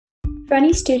For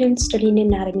any students studying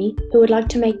anatomy who would like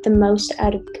to make the most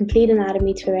out of complete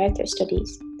anatomy throughout their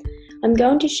studies, I'm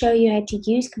going to show you how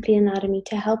to use complete anatomy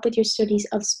to help with your studies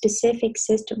of specific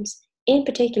systems, in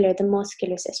particular the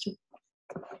muscular system.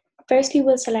 Firstly,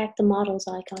 we'll select the models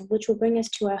icon, which will bring us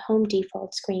to our home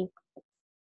default screen.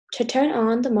 To turn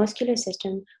on the muscular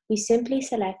system, we simply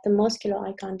select the muscular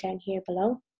icon down here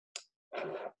below.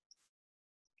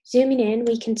 Zooming in,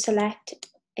 we can select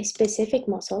a specific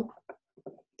muscle.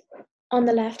 On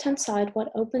the left-hand side,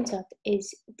 what opens up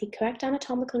is the correct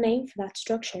anatomical name for that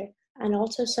structure and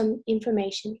also some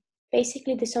information,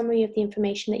 basically the summary of the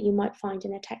information that you might find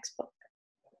in a textbook.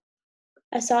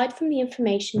 Aside from the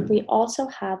information, we also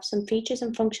have some features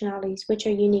and functionalities which are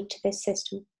unique to this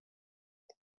system.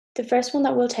 The first one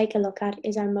that we'll take a look at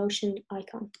is our motion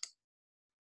icon.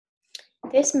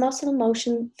 This muscle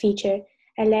motion feature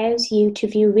allows you to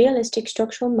view realistic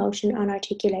structural motion and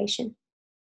articulation.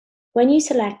 When you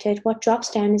select it, what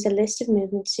drops down is a list of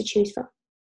movements to choose from.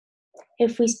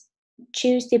 If we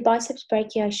choose the biceps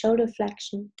brachii shoulder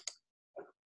flexion,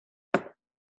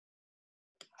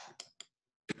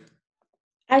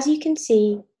 as you can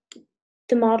see,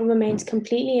 the model remains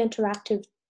completely interactive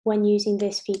when using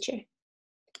this feature.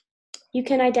 You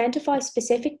can identify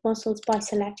specific muscles by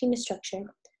selecting the structure.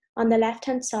 On the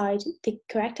left-hand side, the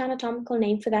correct anatomical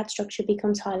name for that structure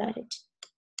becomes highlighted.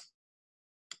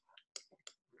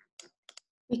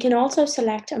 We can also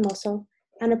select a muscle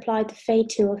and apply the fade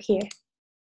tool here,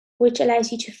 which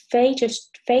allows you to fade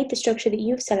the structure that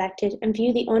you've selected and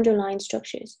view the underlying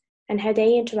structures and how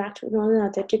they interact with one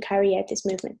another to carry out this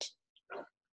movement.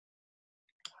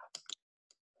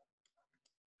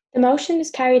 The motion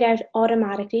is carried out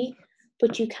automatically,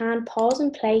 but you can pause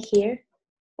and play here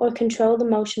or control the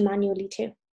motion manually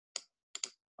too.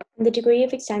 And the degree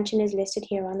of extension is listed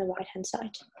here on the right-hand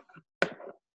side.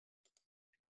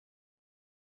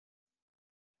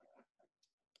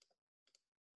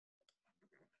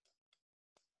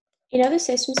 Another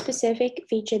system-specific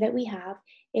feature that we have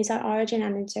is our origin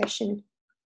and insertion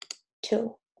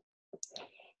tool.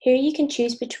 Here you can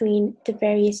choose between the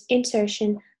various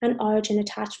insertion and origin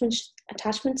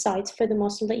attachment sites for the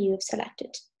muscle that you have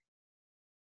selected.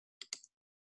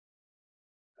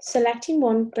 Selecting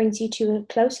one brings you to a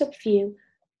close-up view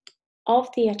of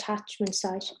the attachment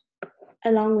site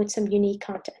along with some unique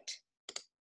content.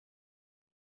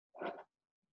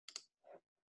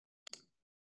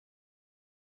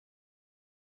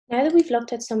 Now that we've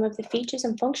looked at some of the features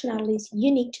and functionalities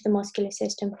unique to the muscular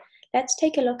system, let's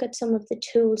take a look at some of the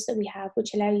tools that we have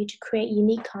which allow you to create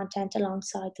unique content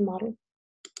alongside the model.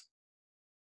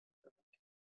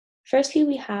 Firstly,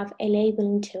 we have a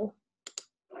labeling tool.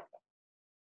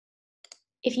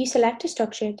 If you select a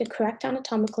structure, the correct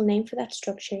anatomical name for that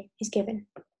structure is given.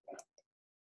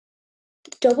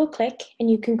 Double-click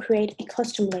and you can create a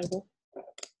custom label.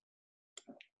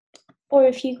 Or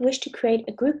if you wish to create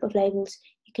a group of labels,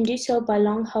 you can do so by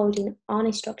long holding on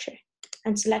a structure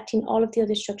and selecting all of the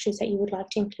other structures that you would like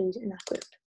to include in that group.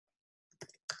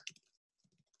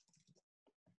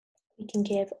 We can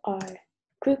give our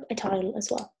group a title as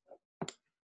well.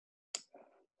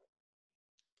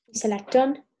 We select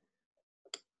Done.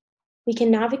 We can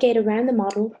navigate around the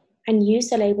model and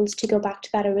use the labels to go back to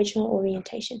that original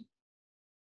orientation.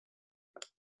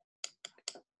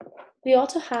 We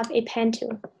also have a pen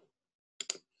tool.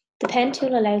 The pen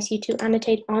tool allows you to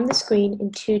annotate on the screen in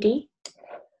 2D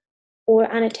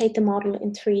or annotate the model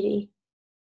in 3D.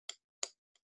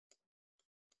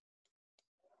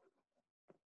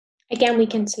 Again, we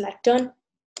can select Done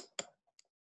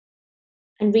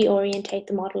and reorientate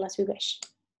the model as we wish.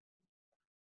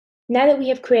 Now that we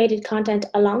have created content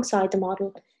alongside the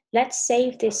model, let's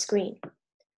save this screen.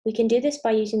 We can do this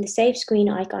by using the Save Screen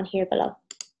icon here below.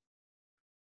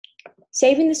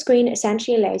 Saving the screen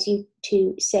essentially allows you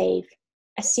to save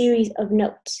a series of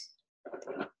notes.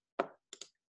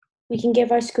 We can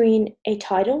give our screen a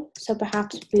title, so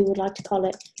perhaps we would like to call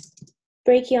it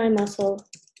Brachii Muscle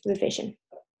Revision.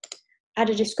 Add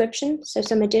a description, so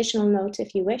some additional notes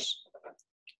if you wish.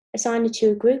 Assign it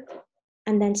to a group,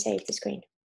 and then save the screen.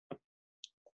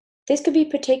 This could be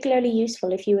particularly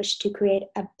useful if you wish to create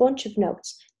a bunch of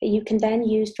notes that you can then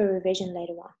use for revision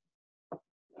later on.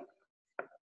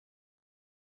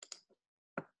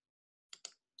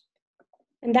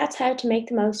 And that's how to make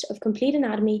the most of complete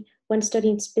anatomy when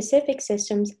studying specific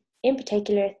systems, in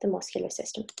particular the muscular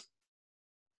system.